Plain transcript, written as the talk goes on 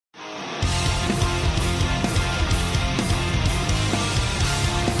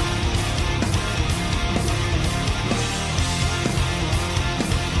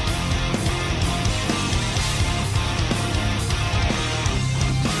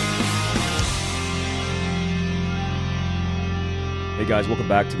Hey guys, welcome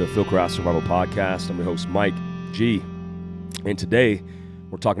back to the Fieldcraft Survival Podcast. I'm your host, Mike G. And today,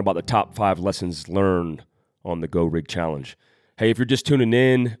 we're talking about the top 5 lessons learned on the Go Rig Challenge. Hey, if you're just tuning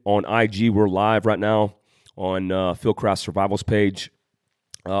in on IG, we're live right now on Fieldcraft Survival's page.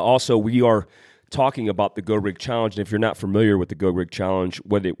 Also, we are talking about the Go Rig Challenge. And if you're not familiar with the Go Rig Challenge,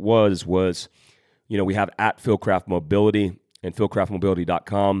 what it was, we have at Fieldcraft Mobility and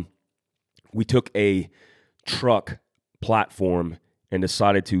fieldcraftmobility.com. We took a truck platform and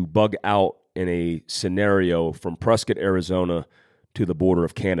decided to bug out in a scenario from Prescott, Arizona to the border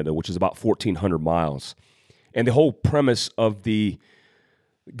of Canada, which is about 1,400 miles. And the whole premise of the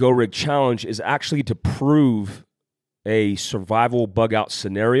Go Rig Challenge is actually to prove a survival bug out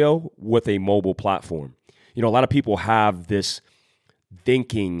scenario with a mobile platform. You know, a lot of people have this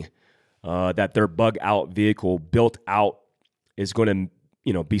thinking that their bug out vehicle built out is going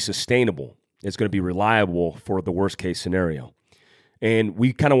to, be sustainable. It's going to be reliable for the worst case scenario. And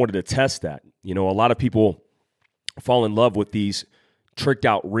we kind of wanted to test that. You know, a lot of people fall in love with these tricked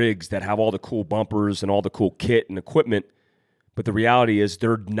out rigs that have all the cool bumpers and all the cool kit and equipment. But the reality is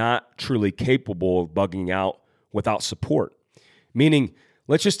they're not truly capable of bugging out without support. Meaning,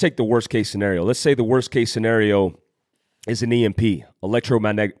 let's just take the worst case scenario. Let's say the worst case scenario is an EMP,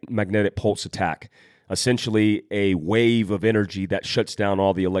 electromagnetic pulse attack, essentially a wave of energy that shuts down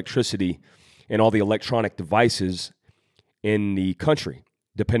all the electricity and all the electronic devices in the country,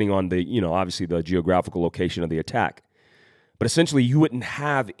 depending on obviously the geographical location of the attack. But essentially, you wouldn't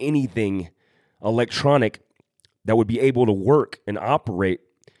have anything electronic that would be able to work and operate.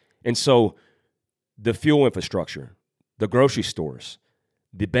 And so the fuel infrastructure, the grocery stores,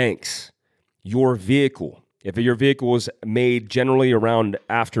 the banks, your vehicle, if your vehicle was made generally around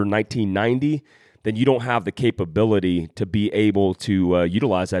after 1990, then you don't have the capability to be able to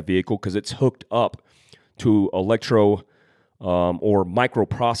utilize that vehicle because it's hooked up to or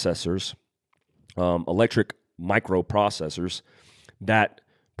microprocessors, electric microprocessors that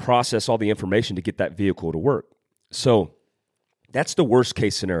process all the information to get that vehicle to work. So that's the worst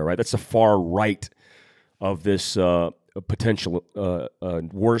case scenario, right? That's the far right of this potential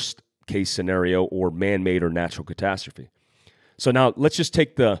worst case scenario or man-made or natural catastrophe. So now let's just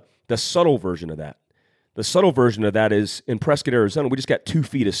take the subtle version of that. The subtle version of that is in Prescott, Arizona, we just got 2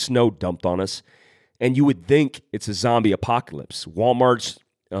 feet of snow dumped on us. And you would think it's a zombie apocalypse. Walmart's,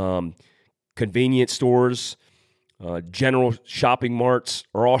 convenience stores, general shopping marts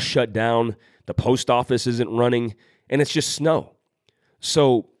are all shut down. The post office isn't running, and it's just snow.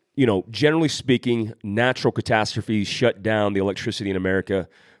 So, generally speaking, natural catastrophes shut down the electricity in America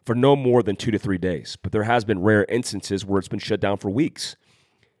for no more than 2 to 3 days. But there has been rare instances where it's been shut down for weeks.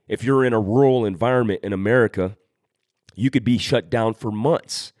 If you're in a rural environment in America, you could be shut down for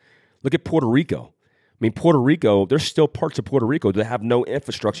months. Look at Puerto Rico. I mean, Puerto Rico, there's still parts of Puerto Rico that have no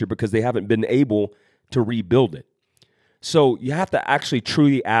infrastructure because they haven't been able to rebuild it. So you have to actually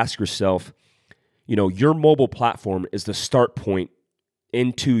truly ask yourself, your mobile platform is the start point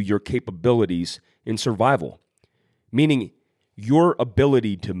into your capabilities in survival, meaning your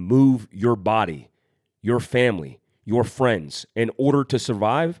ability to move your body, your family, your friends in order to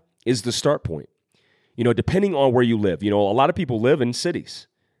survive is the start point. Depending on where you live, a lot of people live in cities.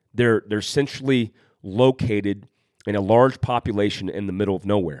 They're centrally located in a large population in the middle of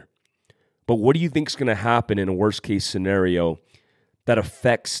nowhere. But what do you think is going to happen in a worst case scenario that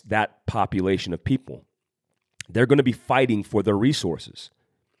affects that population of people? They're going to be fighting for their resources.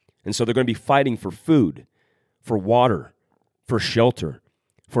 And so they're going to be fighting for food, for water, for shelter,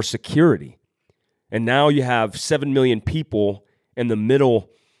 for security. And now you have 7 million people in the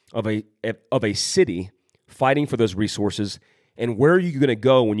middle of a city fighting for those resources. And where are you going to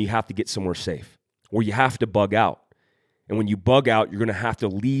go when you have to get somewhere safe? Where you have to bug out. And when you bug out, you're going to have to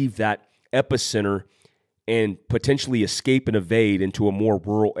leave that epicenter and potentially escape and evade into a more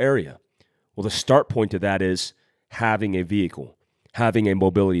rural area. Well, the start point to that is having a vehicle, having a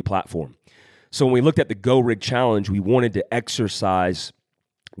mobility platform. So when we looked at the Go Rig Challenge, we wanted to exercise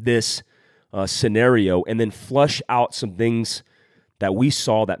this scenario and then flush out some things that we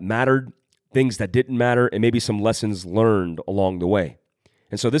saw that mattered, things that didn't matter, and maybe some lessons learned along the way.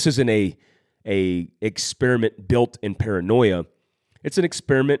 And so this isn't a experiment built in paranoia. It's an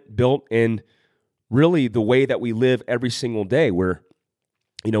experiment built in really the way that we live every single day, where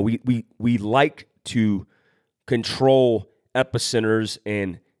we like to control epicenters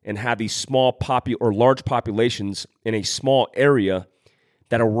and have these small or large populations in a small area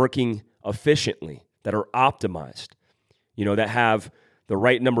that are working efficiently, that are optimized, that have the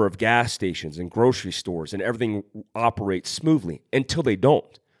right number of gas stations and grocery stores and everything operates smoothly until they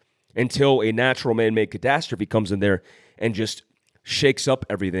don't. Until a natural man-made catastrophe comes in there and just shakes up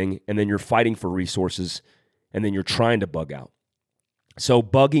everything, and then you're fighting for resources, and then you're trying to bug out. So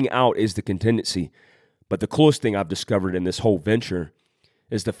bugging out is the contingency. But the coolest thing I've discovered in this whole venture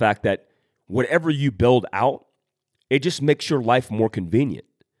is the fact that whatever you build out, it just makes your life more convenient.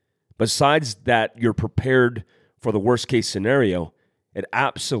 Besides that, you're prepared for the worst case scenario. It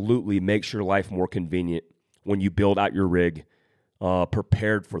absolutely makes your life more convenient when you build out your rig,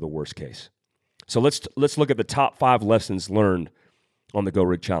 prepared for the worst case. So let's look at the top 5 lessons learned on the Go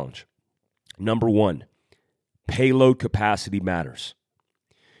Rig Challenge. Number 1, payload capacity matters.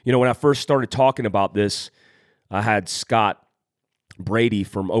 You know, when I first started talking about this, I had Scott Brady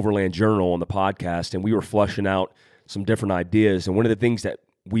from Overland Journal on the podcast, and we were fleshing out some different ideas. And one of the things that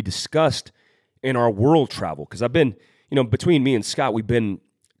we discussed in our world travel, because I've been, between me and Scott, we've been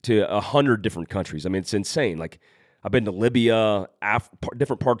to 100 different countries. I mean, it's insane. Like, I've been to Libya,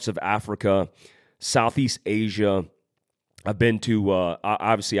 different parts of Africa, Southeast Asia. I've been to,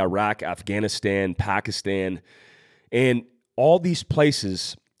 obviously, Iraq, Afghanistan, Pakistan. And all these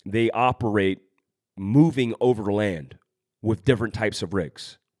places, they operate moving over land with different types of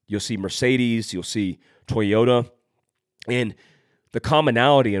rigs. You'll see Mercedes, you'll see Toyota. And the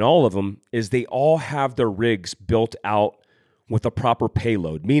commonality in all of them is they all have their rigs built out with a proper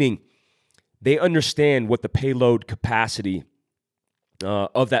payload, meaning they understand what the payload capacity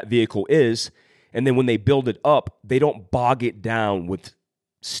of that vehicle is. And then when they build it up, they don't bog it down with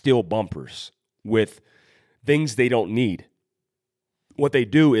steel bumpers, with things they don't need. What they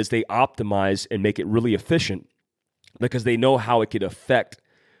do is they optimize and make it really efficient because they know how it could affect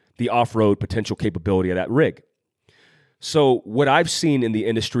the off-road potential capability of that rig. So what I've seen in the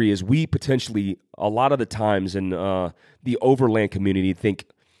industry is we potentially, a lot of the times in the overland community, think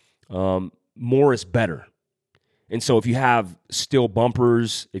more is better. And so if you have steel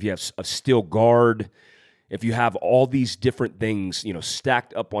bumpers, if you have a steel guard, if you have all these different things,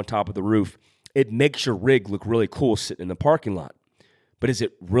 stacked up on top of the roof, it makes your rig look really cool sitting in the parking lot. But is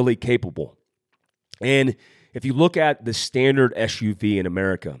it really capable? And if you look at the standard SUV in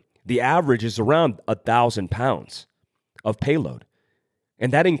America, the average is around 1,000 pounds of payload.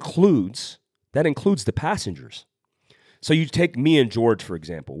 And that includes the passengers. So you take me and George, for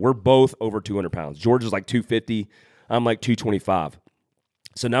example. We're both over 200 pounds. George is like 250. I'm like 225.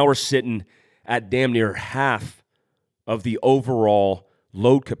 So now we're sitting at damn near half of the overall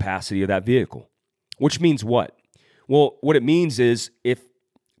load capacity of that vehicle, which means what? Well, what it means is if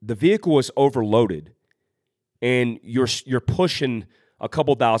the vehicle is overloaded and you're pushing a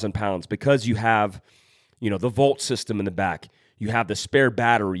couple thousand pounds because you have, the Volt system in the back, you have the spare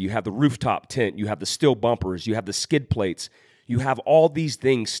battery, you have the rooftop tent, you have the steel bumpers, you have the skid plates, you have all these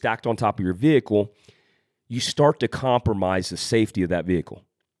things stacked on top of your vehicle, you start to compromise the safety of that vehicle.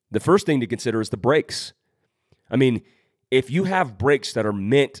 The first thing to consider is the brakes. I mean, if you have brakes that are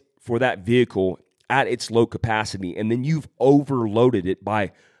meant for that vehicle at its low capacity, and then you've overloaded it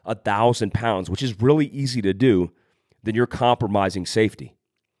by 1,000 pounds, which is really easy to do, then you're compromising safety.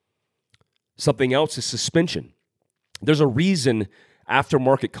 Something else is suspension. There's a reason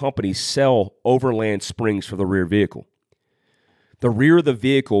aftermarket companies sell overland springs for the rear vehicle. The rear of the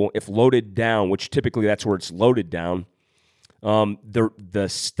vehicle, if loaded down, which typically that's where it's loaded down, the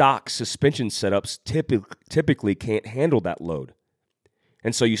stock suspension setups typically can't handle that load.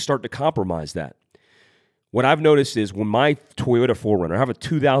 And so you start to compromise that. What I've noticed is when my Toyota 4Runner, I have a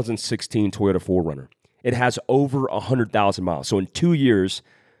 2016 Toyota 4Runner, it has over 100,000 miles. So in 2 years,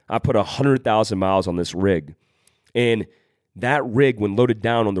 I put 100,000 miles on this rig. And that rig, when loaded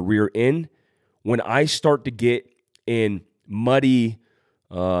down on the rear end, when I start to get in muddy,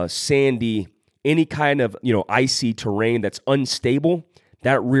 sandy, any kind of icy terrain that's unstable,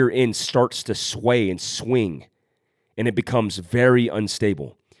 that rear end starts to sway and swing, and it becomes very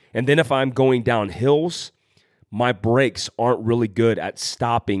unstable. And then if I'm going down hills, my brakes aren't really good at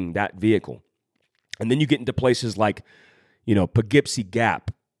stopping that vehicle. And then you get into places like, Poughkeepsie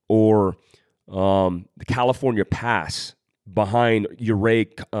Gap or the California Pass behind Ouray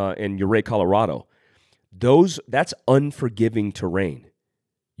in Ouray, Colorado. That's unforgiving terrain.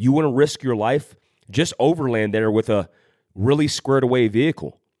 You want to risk your life? Just overland there with a really squared away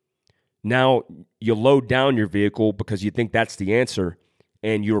vehicle. Now you load down your vehicle because you think that's the answer,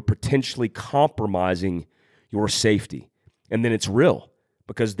 and you're potentially compromising your safety. And then it's real,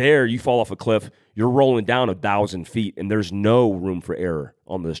 because there you fall off a cliff, you're rolling down 1,000 feet, and there's no room for error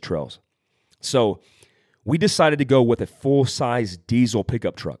on those trails. So we decided to go with a full-size diesel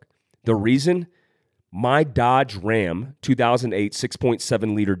pickup truck. The reason? My Dodge Ram 2008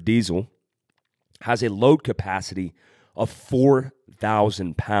 6.7-liter diesel has a load capacity of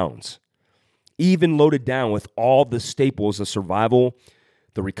 4,000 pounds. even loaded down with all the staples of survival,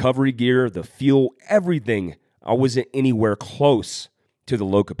 the recovery gear, the fuel, everything. I wasn't anywhere close to the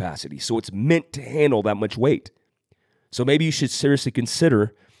low capacity. So it's meant to handle that much weight. So maybe you should seriously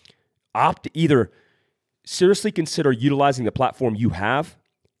consider seriously consider utilizing the platform you have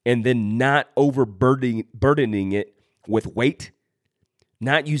and then not burdening it with weight,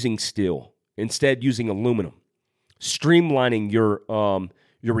 not using steel, instead using aluminum, streamlining your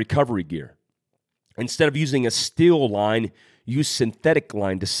recovery gear. Instead of using a steel line, use synthetic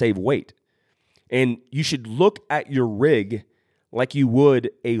line to save weight. And you should look at your rig like you would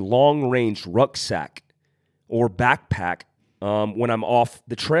a long-range rucksack or backpack when I'm off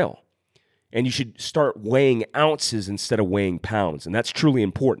the trail. And you should start weighing ounces instead of weighing pounds. And that's truly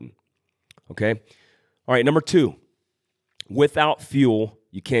important. Okay? All right, number 2. Without fuel,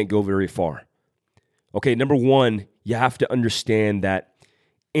 you can't go very far. Okay, number 1, you have to understand that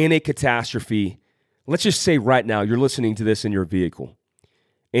in a catastrophe, let's just say right now, you're listening to this in your vehicle.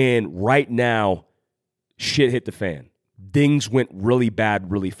 And right now, shit hit the fan. Things went really bad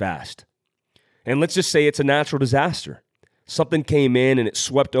really fast. And let's just say it's a natural disaster. Something came in and it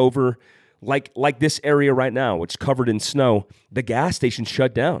swept over. Like this area right now, it's covered in snow. The gas station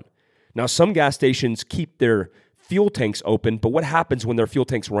shut down. Now, some gas stations keep their fuel tanks open, but what happens when their fuel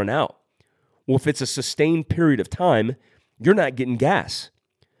tanks run out? Well, if it's a sustained period of time, you're not getting gas.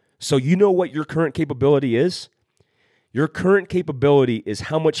 So you know what your current capability is? Your current capability is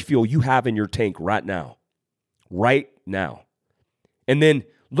how much fuel you have in your tank right now. Right now. And then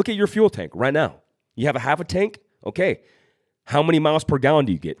look at your fuel tank right now. You have a half a tank? Okay. How many miles per gallon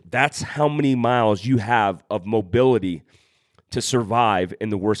do you get? That's how many miles you have of mobility to survive in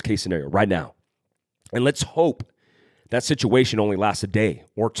the worst case scenario right now. And let's hope that situation only lasts a day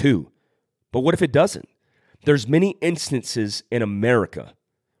or 2. But what if it doesn't? There's many instances in America,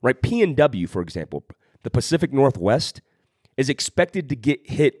 right? PNW, for example, the Pacific Northwest, is expected to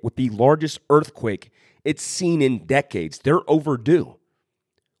get hit with the largest earthquake it's seen in decades. They're overdue.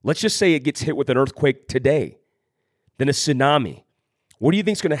 Let's just say it gets hit with an earthquake today, then a tsunami. What do you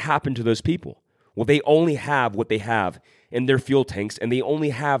think is going to happen to those people? Well, they only have what they have in their fuel tanks, and they only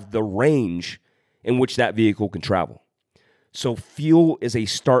have the range in which that vehicle can travel. So fuel is a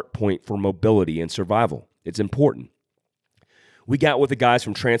start point for mobility and survival. It's important. We got with the guys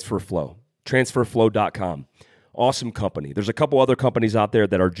from TransferFlow, transferflow.com. Awesome company. There's a couple other companies out there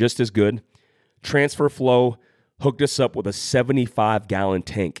that are just as good. TransferFlow hooked us up with a 75-gallon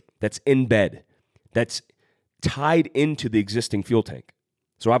tank that's in bed, that's tied into the existing fuel tank.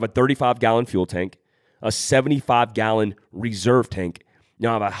 So I have a 35-gallon fuel tank, a 75-gallon reserve tank.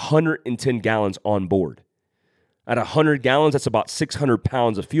 Now I have 110 gallons on board. At 100 gallons, that's about 600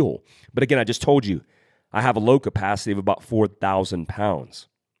 pounds of fuel. But again, I just told you, I have a low capacity of about 4,000 pounds.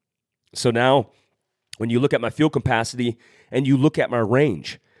 So now, when you look at my fuel capacity and you look at my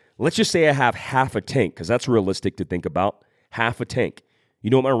range, let's just say I have half a tank, because that's realistic to think about, half a tank. You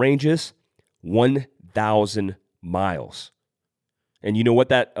know what my range is? 1,000 miles. And you know what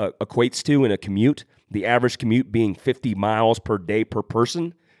that equates to in a commute? The average commute being 50 miles per day per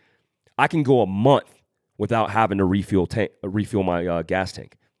person. I can go a month without having to refuel my gas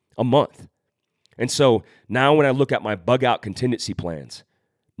tank. A month. And so now when I look at my bug out contingency plans,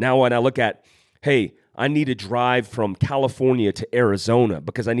 now when I look at, hey, I need to drive from California to Arizona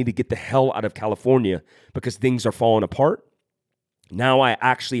because I need to get the hell out of California because things are falling apart. Now I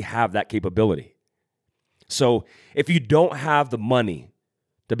actually have that capability. So if you don't have the money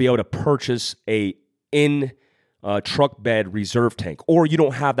to be able to purchase a truck bed reserve tank, or you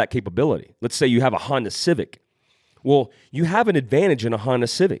don't have that capability, let's say you have a Honda Civic. Well, you have an advantage in a Honda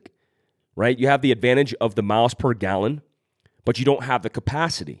Civic, right? You have the advantage of the miles per gallon, but you don't have the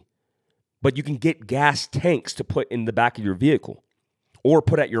capacity. But you can get gas tanks to put in the back of your vehicle or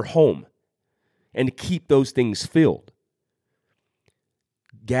put at your home and to keep those things filled.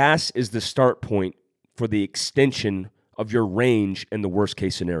 Gas is the start point for the extension of your range in the worst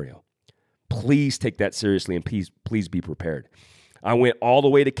case scenario. Please take that seriously and please be prepared. I went all the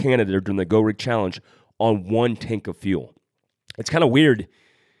way to Canada during the Go Rig Challenge on 1 tank of fuel. It's kind of weird.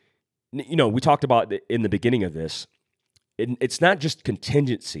 You know, we talked about in the beginning of this. It's not just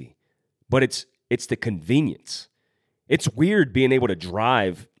contingency, but it's the convenience. It's weird being able to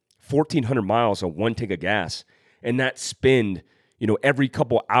drive 1,400 miles on 1 tank of gas and not spend, every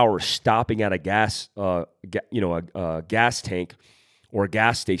couple hours stopping at a gas tank or a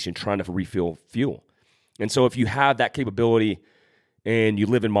gas station trying to refill fuel. And so if you have that capability and you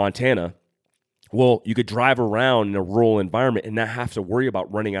live in Montana, well, you could drive around in a rural environment and not have to worry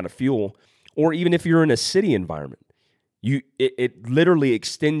about running out of fuel. Or even if you're in a city environment, It literally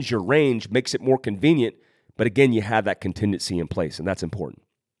extends your range, makes it more convenient, but again, you have that contingency in place, and that's important.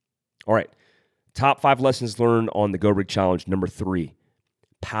 All right, top 5 lessons learned on the Go Rig Challenge. Number 3,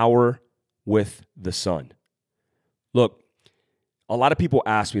 power with the sun. Look, a lot of people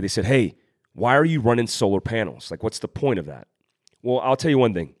ask me, they said, hey, why are you running solar panels? Like, what's the point of that? Well, I'll tell you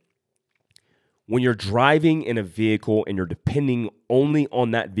one thing. When you're driving in a vehicle and you're depending only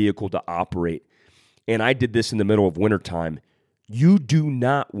on that vehicle to operate, and I did this in the middle of wintertime, you do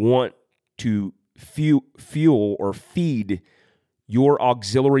not want to fuel or feed your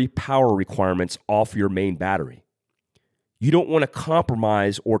auxiliary power requirements off your main battery. You don't want to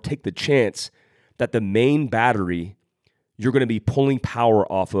compromise or take the chance that the main battery you're going to be pulling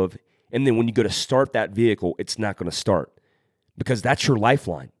power off of, and then when you go to start that vehicle, it's not going to start because that's your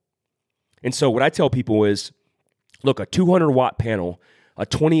lifeline. And so what I tell people is, look, a 200-watt panel, a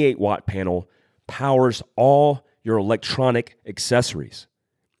 28-watt panel powers all your electronic accessories.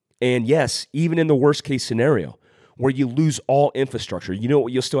 And yes, even in the worst-case scenario where you lose all infrastructure, you know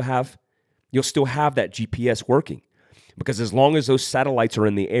what you'll still have? You'll still have that GPS working because as long as those satellites are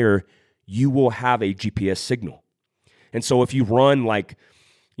in the air, you will have a GPS signal. And so if you run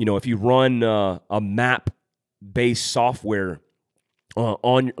a map-based software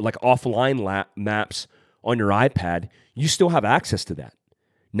on like offline maps on your iPad, you still have access to that.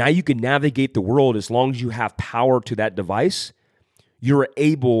 Now you can navigate the world as long as you have power to that device. You're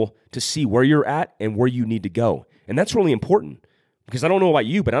able to see where you're at and where you need to go. And that's really important because I don't know about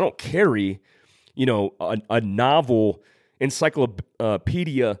you, but I don't carry, a novel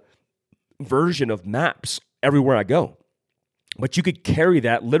encyclopedia version of maps everywhere I go. But you could carry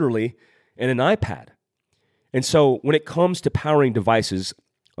that literally in an iPad. And so when it comes to powering devices,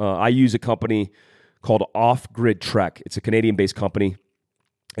 I use a company called Off Grid Trek. It's a Canadian-based company.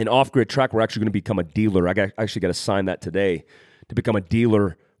 And Off Grid Trek, we're actually going to become a dealer. I actually got to sign that today to become a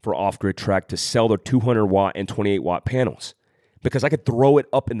dealer for Off Grid Trek to sell their 200-watt and 28-watt panels because I could throw it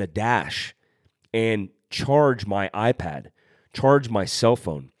up in the dash and charge my iPad, charge my cell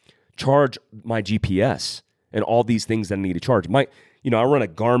phone, charge my GPS, and all these things that I need to charge. I run a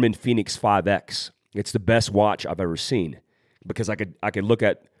Garmin Fenix 5X. It's the best watch I've ever seen because I could look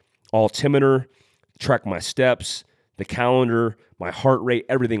at altimeter, track my steps, the calendar, my heart rate,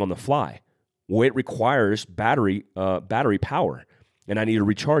 everything on the fly. Well, it requires battery power, and I need to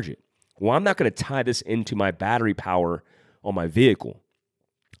recharge it. Well, I'm not going to tie this into my battery power on my vehicle.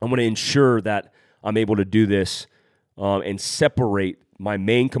 I'm going to ensure that I'm able to do this and separate my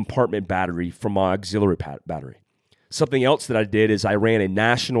main compartment battery from my auxiliary battery. Something else that I did is I ran a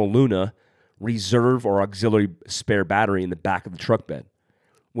National Luna reserve or auxiliary spare battery in the back of the truck bed,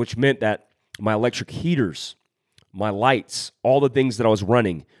 which meant that my electric heaters, my lights, all the things that I was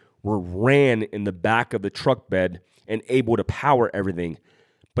running were ran in the back of the truck bed and able to power everything.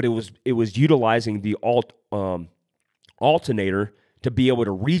 But it was utilizing the alternator to be able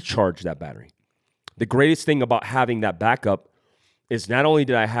to recharge that battery. The greatest thing about having that backup is not only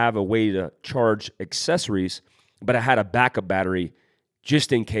did I have a way to charge accessories, but I had a backup battery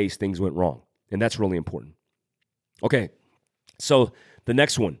just in case things went wrong. And that's really important. Okay, so the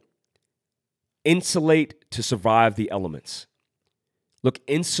next one, insulate to survive the elements. Look,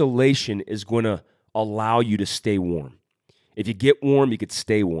 insulation is going to allow you to stay warm. If you get warm, you could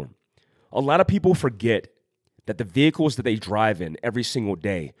stay warm. A lot of people forget that the vehicles that they drive in every single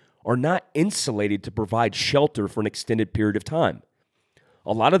day are not insulated to provide shelter for an extended period of time.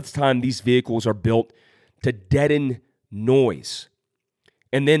 A lot of the time, these vehicles are built to deaden noise.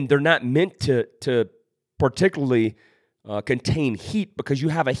 And then they're not meant to particularly contain heat because you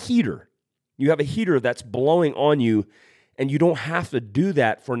have a heater. You have a heater that's blowing on you, and you don't have to do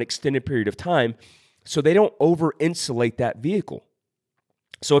that for an extended period of time, so they don't over-insulate that vehicle.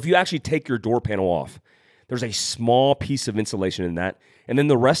 So if you actually take your door panel off, there's a small piece of insulation in that, and then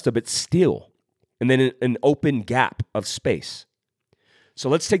the rest of it's steel, and then an open gap of space. So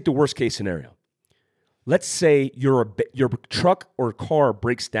let's take the worst-case scenario. Let's say your truck or car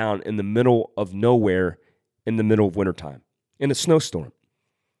breaks down in the middle of nowhere in the middle of wintertime, in a snowstorm.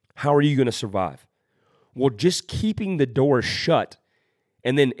 How are you going to survive? Well, just keeping the door shut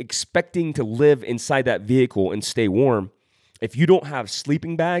and then expecting to live inside that vehicle and stay warm, if you don't have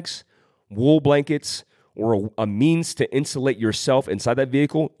sleeping bags, wool blankets, or a means to insulate yourself inside that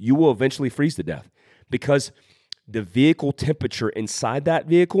vehicle, you will eventually freeze to death because the vehicle temperature inside that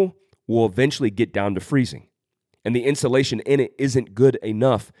vehicle will eventually get down to freezing. And the insulation in it isn't good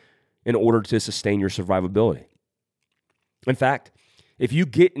enough in order to sustain your survivability. In fact, if you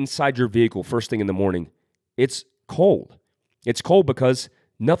get inside your vehicle first thing in the morning, it's cold. It's cold because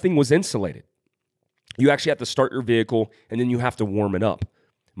nothing was insulated. you actually have to start your vehicle and then you have to warm it up.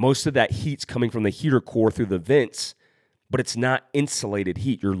 Most of that heat's coming from the heater core through the vents, but it's not insulated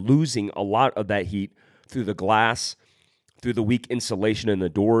heat. You're losing a lot of that heat through the glass, through the weak insulation in the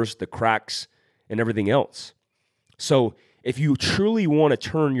doors, the cracks, and everything else. So if you truly want to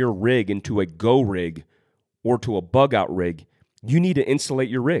turn your rig into a go rig or to a bug out rig, you need to insulate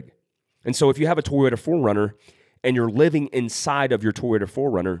your rig. And so if you have a Toyota 4Runner and you're living inside of your Toyota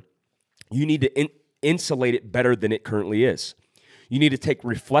 4Runner, you need to insulate it better than it currently is. You need to take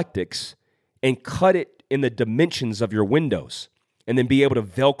Reflectix and cut it in the dimensions of your windows and then be able to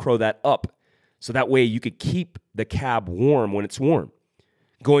Velcro that up so that way you could keep the cab warm when it's warm.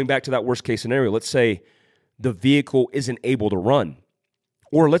 Going back to that worst case scenario, let's say the vehicle isn't able to run,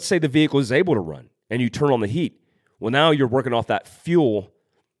 or let's say the vehicle is able to run and you turn on the heat. Well, now you're working off that fuel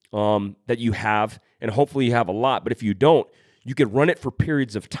that you have, and hopefully you have a lot, but if you don't, you could run it for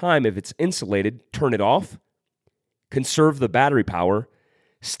periods of time. If it's insulated, turn it off, conserve the battery power,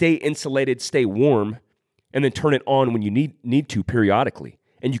 stay insulated, stay warm, and then turn it on when you need to periodically.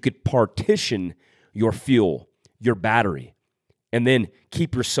 And you could partition your fuel, your battery, and then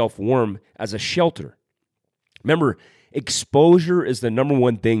keep yourself warm as a shelter. Remember, exposure is the number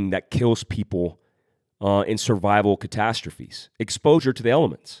one thing that kills people in survival catastrophes. Exposure to the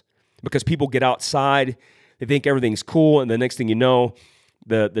elements. Because people get outside, they think everything's cool, and the next thing you know,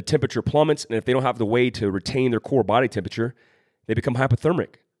 the temperature plummets, and if they don't have the way to retain their core body temperature, they become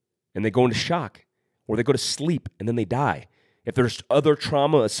hypothermic, and they go into shock, or they go to sleep, and then they die. If there's other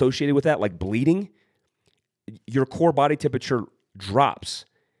trauma associated with that, like bleeding, your core body temperature drops.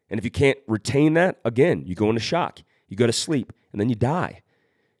 And if you can't retain that, again, you go into shock, you go to sleep, and then you die.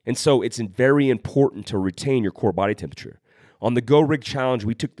 And so it's very important to retain your core body temperature. On the Go Rig Challenge,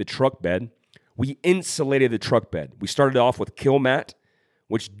 we took the truck bed. We insulated the truck bed. We started off with Kill Mat,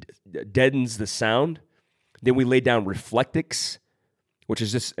 which deadens the sound. Then we laid down Reflectix, which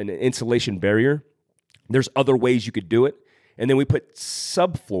is just an insulation barrier. There's other ways you could do it. And then we put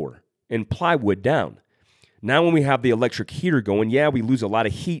subfloor and plywood down. Now when we have the electric heater going, yeah, we lose a lot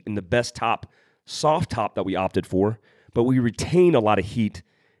of heat in the best top, soft top that we opted for, but we retain a lot of heat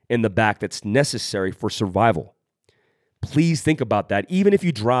in the back that's necessary for survival. Please think about that. Even if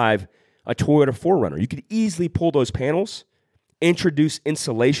you drive a Toyota 4Runner, you could easily pull those panels, introduce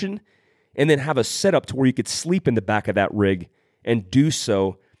insulation, and then have a setup to where you could sleep in the back of that rig and do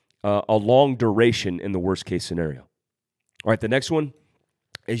so a long duration in the worst case scenario. All right, the next one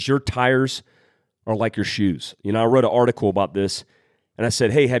is your tires are like your shoes. You know, I wrote an article about this, and I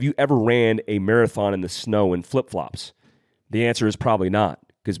said, hey, have you ever ran a marathon in the snow in flip-flops? The answer is probably not,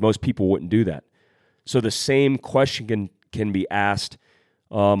 because most people wouldn't do that. So the same question can be asked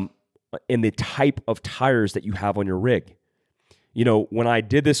in the type of tires that you have on your rig. You know, when I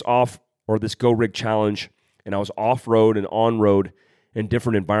did this this Go Rig Challenge, and I was off-road and on-road in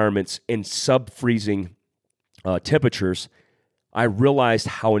different environments in sub-freezing temperatures, I realized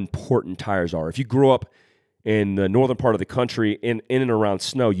how important tires are. If you grew up in the northern part of the country, in and around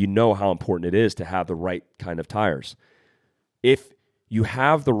snow, you know how important it is to have the right kind of tires. If you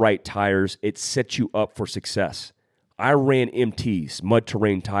have the right tires, it sets you up for success. I ran MTs, mud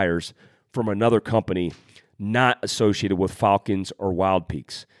terrain tires, from another company not associated with Falcons or Wild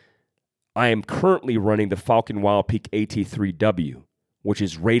Peaks. I am currently running the Falcon Wild Peak AT3W, which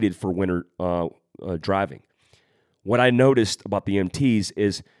is rated for winter driving. What I noticed about the MTs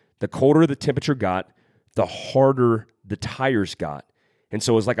is the colder the temperature got, the harder the tires got. And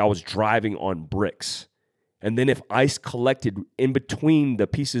so it was like I was driving on bricks. And then if ice collected in between the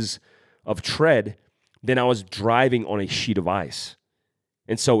pieces of tread, then I was driving on a sheet of ice.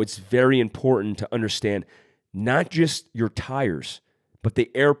 And so it's very important to understand not just your tires, but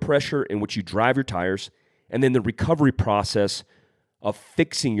the air pressure in which you drive your tires, and then the recovery process of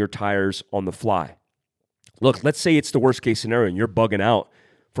fixing your tires on the fly. Look, let's say it's the worst case scenario and you're bugging out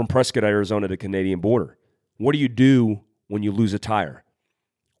from Prescott, Arizona to the Canadian border. What do you do when you lose a tire?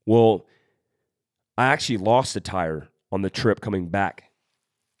 Well, I actually lost a tire on the trip coming back,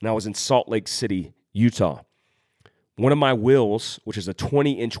 and I was in Salt Lake City, Utah. One of my wheels, which is a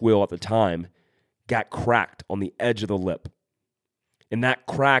 20-inch wheel at the time, got cracked on the edge of the lip. And that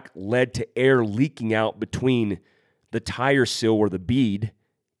crack led to air leaking out between the tire seal or the bead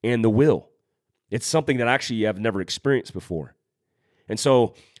and the wheel. It's something that actually I've never experienced before. And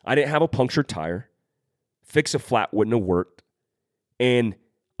so I didn't have a punctured tire. Fix a flat wouldn't have worked. And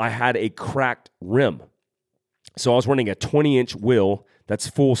I had a cracked rim. So I was running a 20-inch wheel that's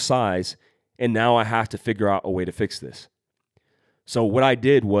full size, and now I have to figure out a way to fix this. So what I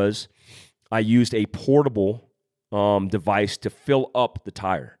did was I used a portable device to fill up the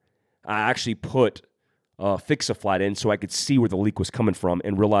tire. I actually put Fix-A-Flat in so I could see where the leak was coming from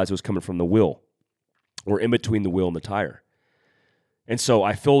and realize it was coming from the wheel or in between the wheel and the tire. And so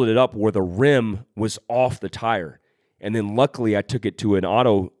I filled it up where the rim was off the tire. And then luckily I took it to an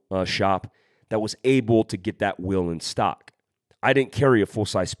auto shop that was able to get that wheel in stock. I didn't carry a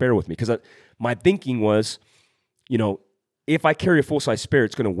full-size spare with me because my thinking was, if I carry a full-size spare,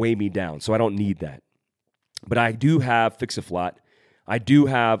 it's going to weigh me down. So I don't need that. But I do have Fix-A-Flat. I do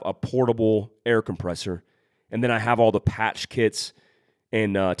have a portable air compressor. And then I have all the patch kits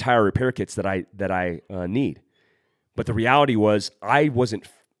and tire repair kits that I need. But the reality was I wasn't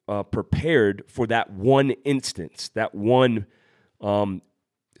prepared for that one instance, that one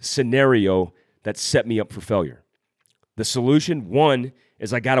scenario that set me up for failure. The solution, one,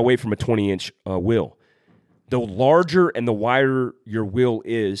 is I got away from a 20-inch wheel. The larger and the wider your wheel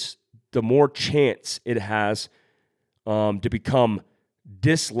is, the more chance it has to become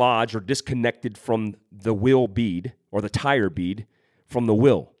dislodged or disconnected from the wheel bead or the tire bead from the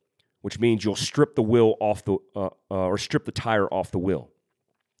wheel, which means you'll strip the wheel off or strip the tire off the wheel,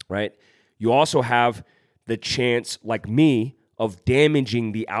 right? You also have the chance, like me, of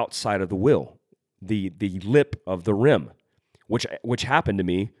damaging the outside of the wheel, the lip of the rim, which happened to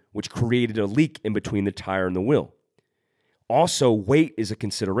me, which created a leak in between the tire and the wheel. Also, weight is a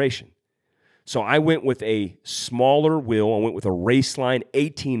consideration. So I went with a smaller wheel. I went with a Raceline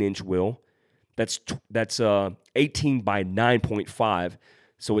 18-inch wheel. That's 18 by 9.5,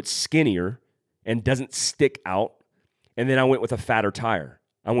 so it's skinnier and doesn't stick out. And then I went with a fatter tire.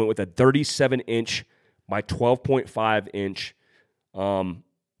 I went with a 37-inch by 12.5-inch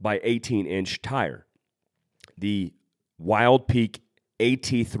by 18-inch tire. The Wild Peak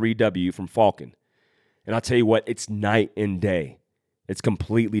AT3W from Falken. And I'll tell you what, it's night and day. It's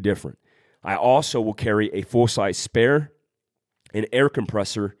completely different. I also will carry a full-size spare, an air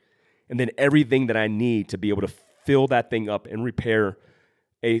compressor, and then everything that I need to be able to fill that thing up and repair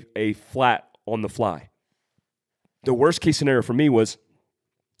a flat on the fly. The worst case scenario for me was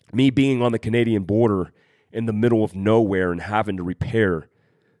me being on the Canadian border in the middle of nowhere and having to repair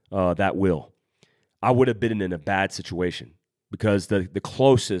that wheel. I would have been in a bad situation because the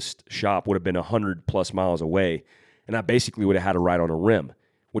closest shop would have been 100 plus miles away, and I basically would have had to ride on a rim,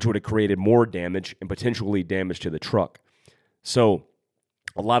 which would have created more damage and potentially damage to the truck. So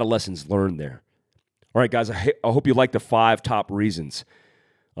a lot of lessons learned there. All right, guys, I hope you like the 5 top reasons.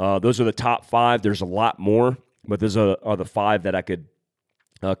 Those are the top 5. There's a lot more, but those are the 5 that I could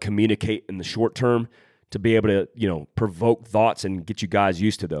communicate in the short term to be able to, provoke thoughts and get you guys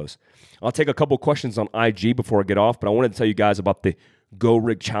used to those. I'll take a couple questions on IG before I get off, but I wanted to tell you guys about the Go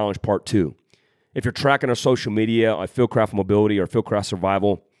Rig Challenge Part 2. If you're tracking our social media on Fieldcraft Mobility or Fieldcraft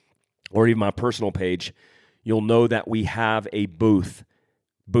Survival or even my personal page, you'll know that we have a booth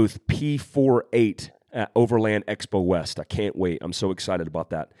P48 at Overland Expo West. I can't wait. I'm so excited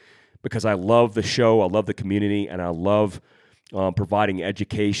about that because I love the show, I love the community, and I love providing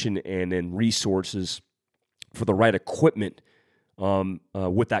education and then resources for the right equipment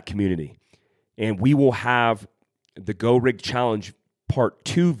with that community. And we will have the Go Rig Challenge Part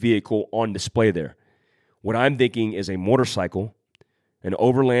 2 vehicle on display there. What I'm thinking is a motorcycle, an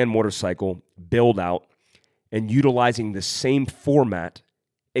overland motorcycle build out and utilizing the same format,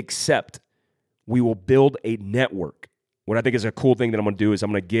 except we will build a network. What I think is a cool thing that I'm going to do is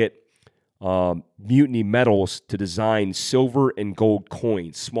I'm going to get Mutiny Metals to design silver and gold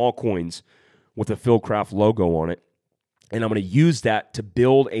coins, small coins with a Fieldcraft logo on it. And I'm going to use that to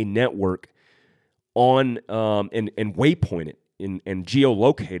build a network on and waypoint it and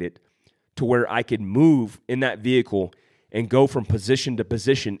geolocate it to where I could move in that vehicle and go from position to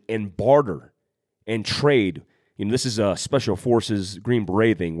position and barter and trade. This is a Special Forces Green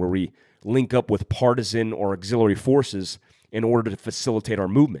Beret thing where we link up with partisan or auxiliary forces in order to facilitate our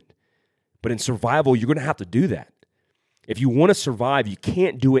movement. But in survival, you're going to have to do that. If you want to survive, you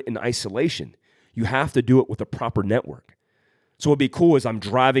can't do it in isolation. You have to do it with a proper network. So what'd be cool is I'm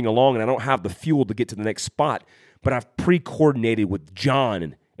driving along and I don't have the fuel to get to the next spot, but I've pre-coordinated with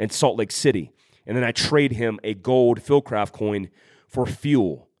John in Salt Lake City. And then I trade him a gold Fieldcraft coin for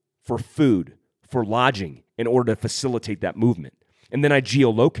fuel, for food, for lodging in order to facilitate that movement. And then I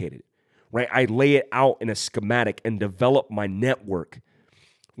geolocate it, right? I lay it out in a schematic and develop my network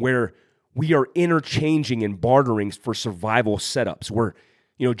where we are interchanging and bartering for survival setups where,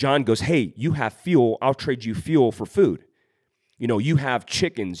 John goes, hey, you have fuel, I'll trade you fuel for food. You have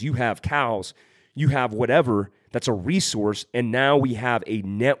chickens, you have cows, you have whatever that's a resource, and now we have a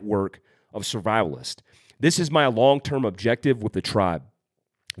network of survivalists. This is my long-term objective with the tribe.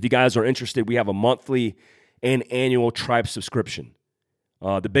 If you guys are interested, we have a monthly and annual tribe subscription.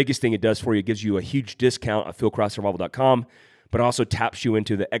 The biggest thing it does for you, it gives you a huge discount at fieldcraftsurvival.com, but also taps you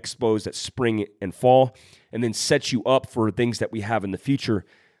into the expos that spring and fall, and then sets you up for things that we have in the future,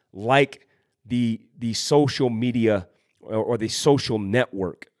 like the social media or the social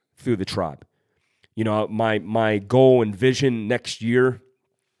network through the tribe. You know, my goal and vision next year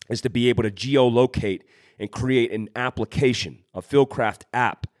is to be able to geolocate and create an application, a Fieldcraft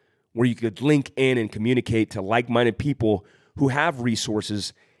app, where you could link in and communicate to like-minded people who have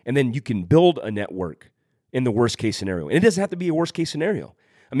resources, and then you can build a network in the worst-case scenario. And it doesn't have to be a worst-case scenario.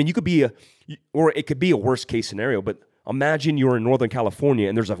 I mean, it could be a worst-case scenario, but imagine you're in Northern California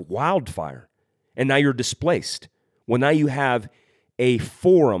and there's a wildfire, and now you're displaced. Well, now you have a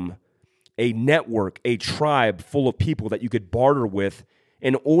forum, a network, a tribe full of people that you could barter with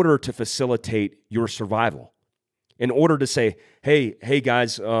in order to facilitate your survival. In order to say, hey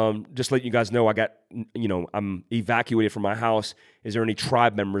guys, just let you guys know I'm evacuated from my house. Is there any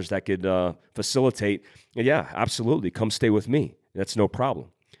tribe members that could facilitate? And yeah, absolutely. Come stay with me. That's no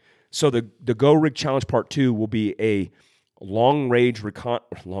problem. So the Go Rig Challenge Part 2 will be a long-range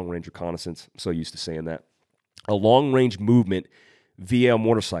reconnaissance. I'm so used to saying that. A long-range movement via a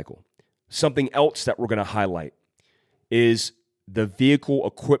motorcycle. Something else that we're going to highlight is the vehicle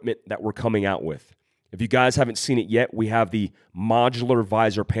equipment that we're coming out with. If you guys haven't seen it yet, we have the modular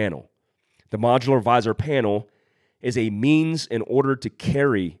visor panel. The modular visor panel is a means in order to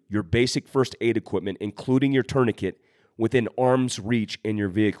carry your basic first aid equipment, including your tourniquet, within arm's reach in your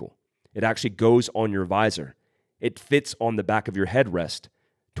vehicle. It actually goes on your visor. It fits on the back of your headrest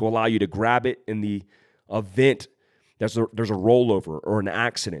to allow you to grab it in the event there's a rollover or an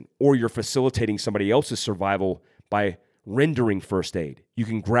accident, or you're facilitating somebody else's survival by rendering first aid. You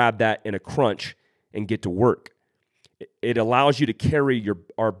can grab that in a crunch and get to work. It allows you to carry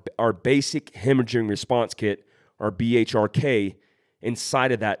our basic hemorrhaging response kit, our BHRK,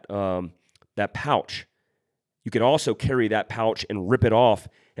 inside of that pouch. You can also carry that pouch and rip it off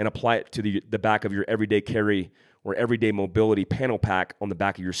and apply it to the back of your everyday carry or everyday mobility panel pack on the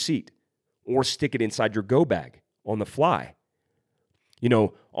back of your seat, or stick it inside your go bag on the fly. You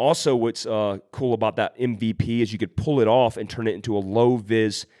know, also what's cool about that MVP is you could pull it off and turn it into a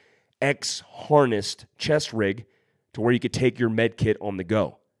low-vis X-harnessed chest rig to where you could take your med kit on the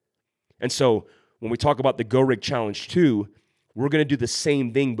go. And so when we talk about the Go Rig Challenge 2, we're going to do the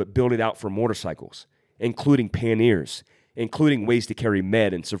same thing but build it out for motorcycles, including panniers, including ways to carry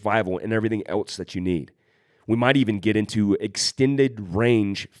med and survival and everything else that you need. We might even get into extended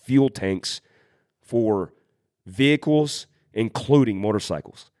range fuel tanks for vehicles, including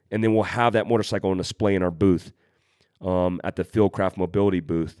motorcycles. And then we'll have that motorcycle on display in our booth at the Fieldcraft Mobility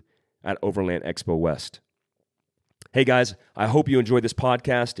booth at Overland Expo West. Hey guys, I hope you enjoyed this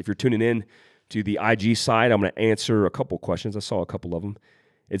podcast. If you're tuning in to the IG side, I'm going to answer a couple questions. I saw a couple of them.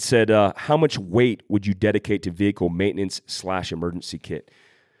 It said, how much weight would you dedicate to vehicle maintenance/emergency kit?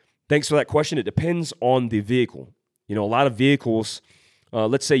 Thanks for that question. It depends on the vehicle. You know, a lot of vehicles,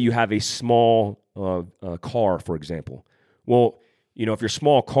 let's say you have a small car, for example. Well, you know, if your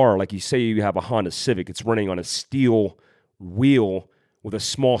small car, like you say you have a Honda Civic, it's running on a steel wheel with a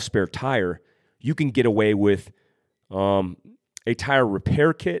small spare tire, you can get away with a tire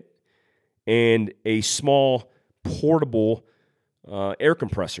repair kit and a small portable air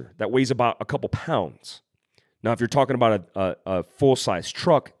compressor that weighs about a couple pounds. Now, if you're talking about a full-size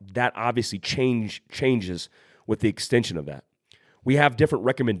truck, that obviously changes with the extension of that. We have different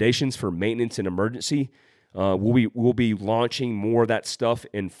recommendations for maintenance and emergency. We'll be launching more of that stuff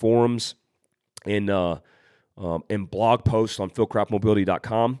in forums and blog posts on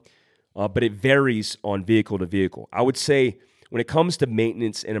fieldcraftmobility.com, but it varies on vehicle to vehicle. I would say when it comes to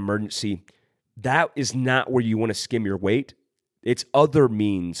maintenance and emergency, that is not where you want to skim your weight. It's other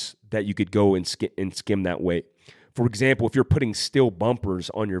means that you could go and skim that weight. For example, if you're putting steel bumpers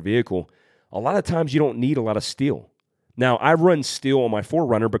on your vehicle, a lot of times you don't need a lot of steel. Now, I run steel on my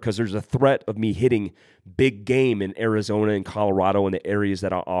 4Runner because there's a threat of me hitting big game in Arizona and Colorado and the areas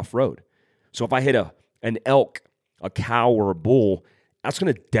that are off-road. So if I hit an elk, a cow, or a bull, that's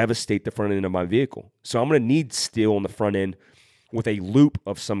going to devastate the front end of my vehicle. So I'm going to need steel on the front end with a loop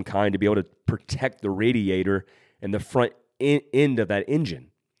of some kind to be able to protect the radiator and the front end of that engine.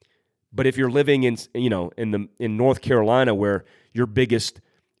 But if you're living in North Carolina, where your biggest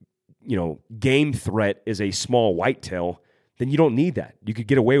game threat is a small whitetail, then you don't need that. You could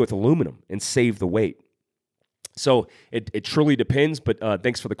get away with aluminum and save the weight. So it truly depends, but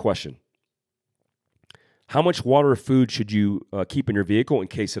thanks for the question. How much water or food should you keep in your vehicle in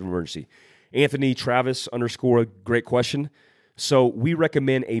case of emergency? Anthony Travis _, great question. So we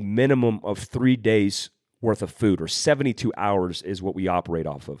recommend a minimum of 3 days worth of food, or 72 hours is what we operate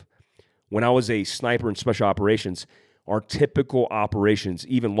off of. When I was a sniper in special operations, our typical operations,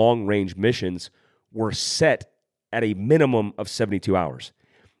 even long-range missions, were set at a minimum of 72 hours,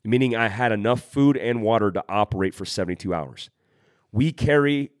 meaning I had enough food and water to operate for 72 hours. We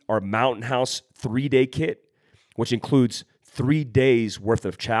carry our Mountain House 3-day kit, which includes 3 days worth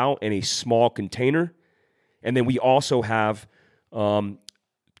of chow in a small container. And then we also have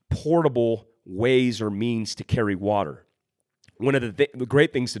portable ways or means to carry water. One of the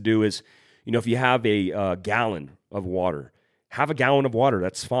great things to do is, if you have a gallon of water, have a gallon of water,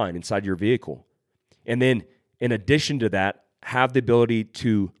 that's fine, inside your vehicle. And then in addition to that, have the ability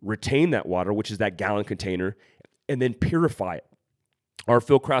to retain that water, which is that gallon container, and then purify it. Our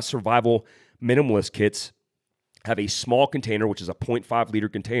Fieldcraft Survival Minimalist kits have a small container, which is a 0.5 liter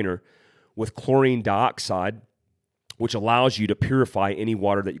container, with chlorine dioxide, which allows you to purify any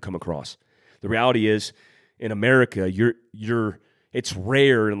water that you come across. The reality is, in America, it's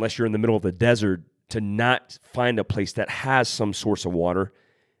rare, unless you're in the middle of the desert, to not find a place that has some source of water.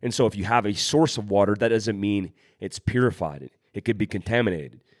 And so if you have a source of water, that doesn't mean it's purified. It could be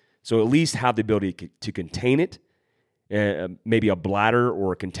contaminated. So at least have the ability to contain it, maybe a bladder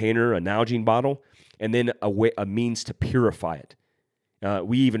or a container, a Nalgene bottle, and then a means to purify it.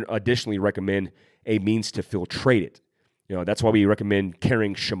 We even additionally recommend a means to filtrate it. That's why we recommend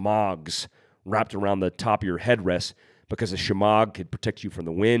carrying shamogs wrapped around the top of your headrest, because a shamog could protect you from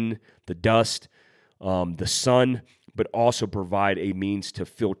the wind, the dust, the sun, but also provide a means to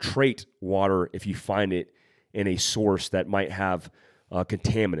filtrate water if you find it in a source that might have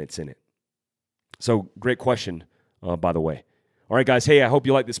contaminants in it. So great question, by the way. All right, guys. Hey, I hope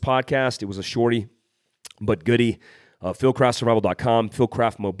you like this podcast. It was a shorty, but goodie. Fieldcraftsurvival.com,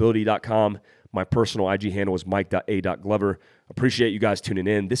 fieldcraftmobility.com. My personal IG handle is mike.a.glover. Appreciate you guys tuning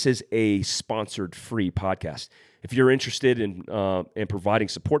in. This is a sponsored free podcast. If you're interested in providing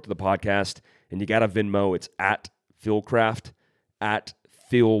support to the podcast and you got a Venmo, it's at Fieldcraft,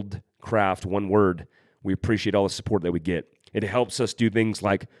 one word. We appreciate all the support that we get. It helps us do things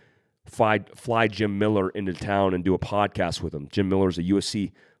like fly Jim Miller into town and do a podcast with him. Jim Miller is a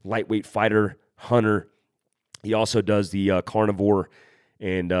UFC lightweight fighter, hunter. He also does the carnivore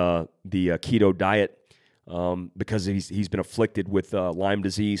and the keto diet because he's been afflicted with Lyme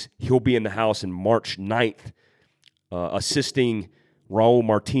disease. He'll be in the house on March 9th assisting Raul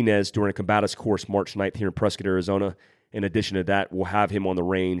Martinez during a combatives course March 9th here in Prescott, Arizona. In addition to that, we'll have him on the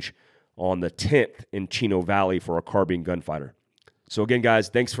range on the 10th in Chino Valley for a carbine gunfighter. So again, guys,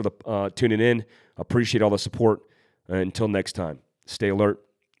 thanks for tuning in. Appreciate all the support. Until next time, stay alert,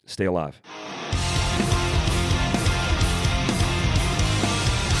 stay alive.